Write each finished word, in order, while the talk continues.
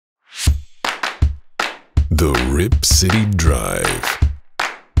The Rip City Drive.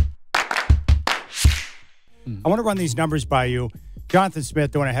 I want to run these numbers by you. Jonathan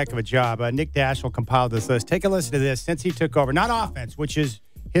Smith doing a heck of a job. Nick Dash will compile this list. Take a listen to this since he took over. Not offense, which is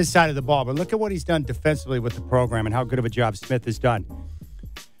his side of the ball, but look at what he's done defensively with the program and how good of a job Smith has done.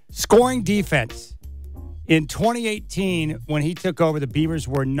 Scoring defense. In 2018, when he took over, the Beavers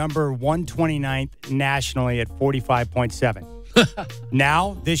were number 129th nationally at 45.7.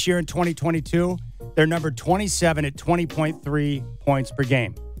 Now, this year in 2022, they're number 27 at 20.3 points per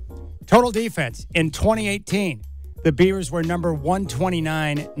game. Total defense. In 2018, the Beavers were number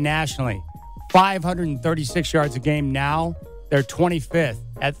 129 nationally, 536 yards a game. Now, they're 25th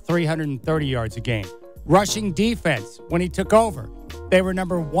at 330 yards a game. Rushing defense, when he took over, they were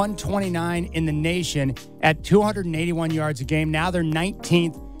number 129 in the nation at 281 yards a game. Now they're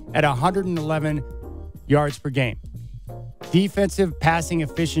 19th at 111 yards per game. Defensive passing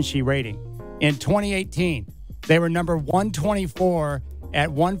efficiency rating. In 2018, they were number 124 at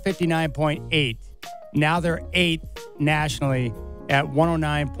 159.8. Now they're 8th nationally at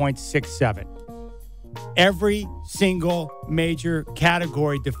 109.67. Every single major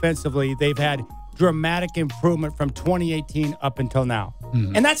category defensively, they've had dramatic improvement from 2018 up until now.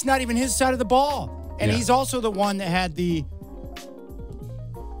 Mm-hmm. And that's not even his side of the ball. And he's also the one that had the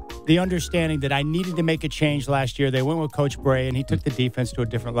understanding that I needed to make a change last year. They went with Coach Bray, and he took the defense to a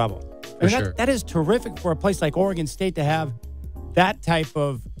different level. That is terrific for a place like Oregon State to have that type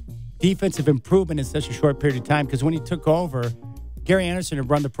of defensive improvement in such a short period of time, because when he took over, Gary Anderson had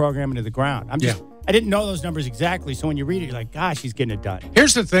run the program into the ground. I didn't know those numbers exactly, so when you read it, you're like, gosh, he's getting it done.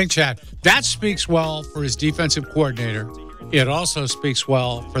 Here's the thing, Chad. That speaks well for his defensive coordinator. It also speaks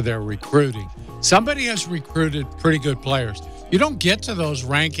well for their recruiting. Somebody has recruited pretty good players. You don't get to those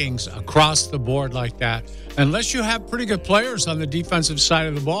rankings across the board like that unless you have pretty good players on the defensive side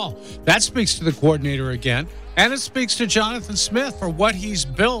of the ball. That speaks to the coordinator again, and it speaks to Jonathan Smith for what he's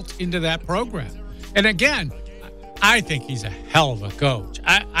built into that program. And again, I think he's a hell of a coach.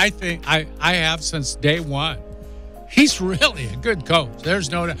 I think I have since day one. He's really a good coach. There's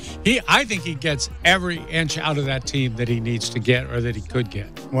no doubt. I think he gets every inch out of that team that he needs to get or that he could get.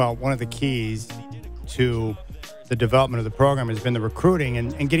 Well, one of the keys to the development of the program has been the recruiting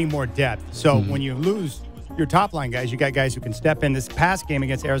and getting more depth. So when you lose your top line guys, you got guys who can step in. This past game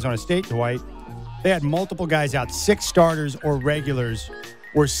against Arizona State, Dwight, they had multiple guys out. 6 starters or regulars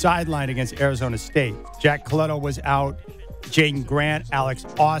were sidelined against Arizona State. Jack Coletto was out. Jaden Grant, Alex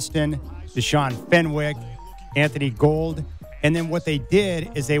Austin, Deshaun Fenwick, Anthony Gold. And then what they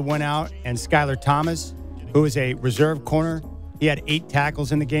did is they went out and Skylar Thomas, who is a reserve corner, he had 8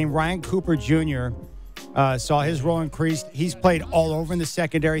 tackles in the game. Ryan Cooper Jr. Saw his role increased. He's played all over in the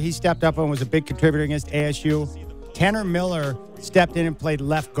secondary. He stepped up and was a big contributor against ASU. Tanner Miller stepped in and played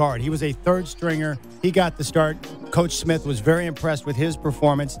left guard. He was a third stringer. He got the start. Coach Smith was very impressed with his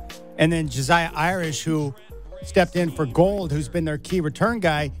performance. And then Josiah Irish, who stepped in for Gold, who's been their key return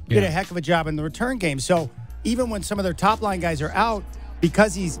guy, did a heck of a job in the return game. So even when some of their top line guys are out,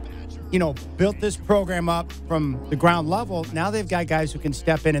 because he's, built this program up from the ground level, now they've got guys who can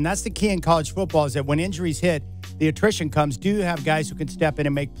step in. And that's the key in college football, is that when injuries hit, the attrition comes. Do you have guys who can step in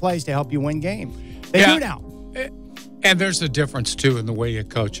and make plays to help you win games? They do now. And there's a difference, too, in the way you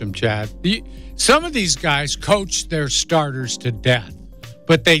coach them, Chad. Some of these guys coach their starters to death,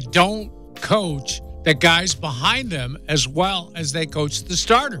 but they don't coach the guys behind them as well as they coach the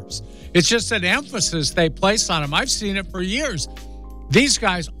starters. It's just an emphasis they place on them. I've seen it for years. These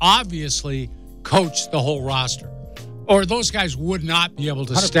guys obviously coach the whole roster, or those guys would not be able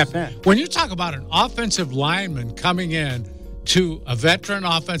to 100%. step in. When you talk about an offensive lineman coming in to a veteran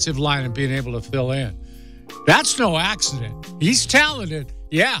offensive line and being able to fill in, that's no accident. He's talented,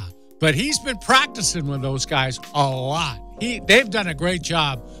 but he's been practicing with those guys a lot. They've done a great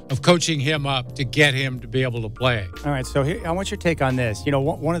job of coaching him up to get him to be able to play. All right, so here, I want your take on this.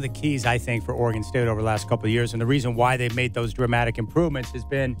 One of the keys, I think, for Oregon State over the last couple of years, and the reason why they've made those dramatic improvements, has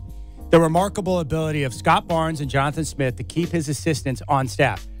been the remarkable ability of Scott Barnes and Jonathan Smith to keep his assistants on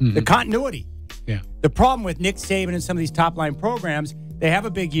staff. Mm-hmm. The continuity. Yeah. The problem with Nick Saban and some of these top-line programs, they have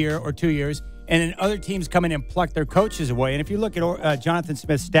a big year or 2 years, and then other teams come in and pluck their coaches away. And if you look at Jonathan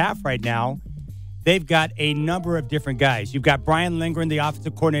Smith's staff right now, they've got a number of different guys. You've got Brian Lindgren, the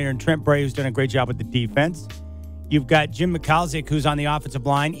offensive coordinator, and Trent Bray, who's done a great job with the defense. You've got Jim McAlzick, who's on the offensive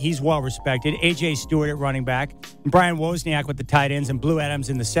line. He's well-respected. A.J. Stewart at running back. And Brian Wozniak with the tight ends, and Blue Adams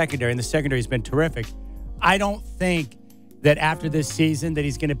in the secondary. And the secondary has been terrific. I don't think that after this season that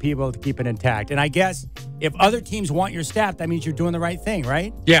he's going to be able to keep it intact. And I guess if other teams want your staff, that means you're doing the right thing,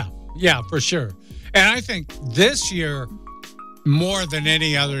 right? Yeah, for sure. And I think this year, more than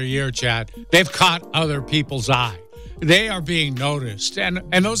any other year, Chad. They've caught other people's eye. They are being noticed. And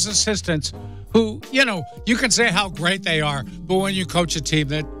those assistants who, you can say how great they are, but when you coach a team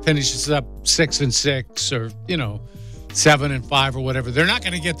that finishes up 6-6 or, 7-5 or whatever, they're not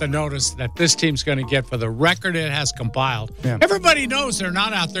going to get the notice that this team's going to get for the record it has compiled. Yeah. Everybody knows they're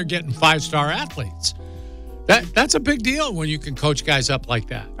not out there getting 5-star athletes. That's a big deal when you can coach guys up like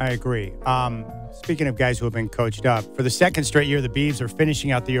that. I agree. Speaking of guys who have been coached up, for the second straight year, the Beavs are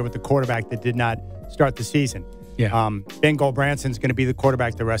finishing out the year with the quarterback that did not start the season. Yeah. Ben Goldbranson's going to be the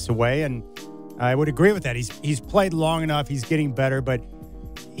quarterback the rest of the way, and I would agree with that. He's played long enough. He's getting better, but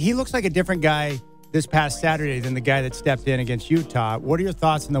he looks like a different guy this past Saturday than the guy that stepped in against Utah. What are your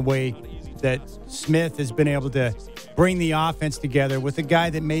thoughts on the way that Smith has been able to bring the offense together with a guy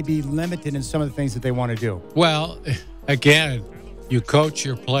that may be limited in some of the things that they want to do? Well, again, you coach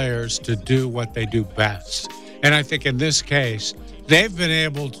your players to do what they do best. And I think in this case, they've been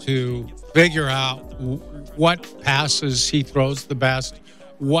able to figure out what passes he throws the best,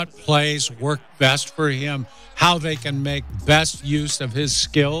 what plays work best for him, how they can make best use of his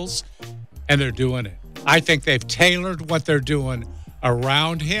skills, and they're doing it. I think they've tailored what they're doing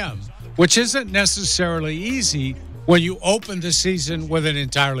around him, which isn't necessarily easy when you open the season with an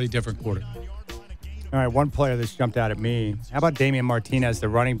entirely different quarterback. All right, one player that's jumped out at me. How about Damian Martinez, the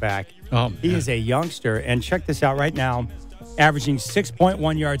running back? He is a youngster, and check this out right now, averaging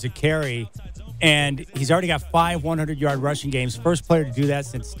 6.1 yards a carry, and he's already got 5 100-yard rushing games. First player to do that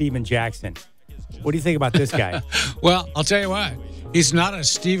since Steven Jackson. What do you think about this guy? Well, I'll tell you what. He's not a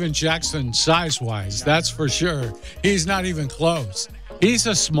Steven Jackson size-wise, that's for sure. He's not even close. He's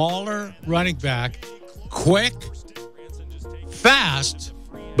a smaller running back, quick, fast,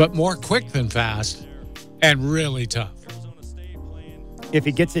 but more quick than fast, and really tough. If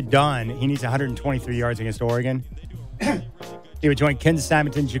he gets it done, he needs 123 yards against Oregon. He would join Ken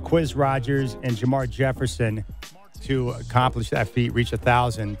Simonton, Jaquiz Rogers, and Jamar Jefferson to accomplish that feat, reach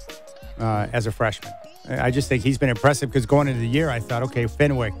 1,000 as a freshman. I just think he's been impressive because going into the year, I thought, okay,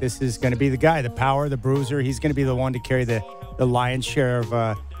 Fenwick, this is going to be the guy, the power, the bruiser. He's going to be the one to carry the lion's share of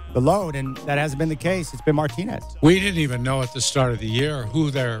the load, and that hasn't been the case. It's been Martinez. We didn't even know at the start of the year who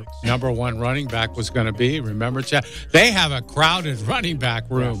their number one running back was going to be. Remember, Chad? They have a crowded running back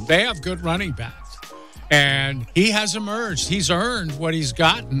room. Yeah. They have good running backs. And he has emerged. He's earned what he's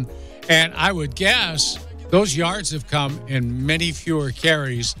gotten. And I would guess those yards have come in many fewer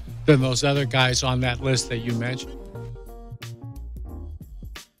carries than those other guys on that list that you mentioned.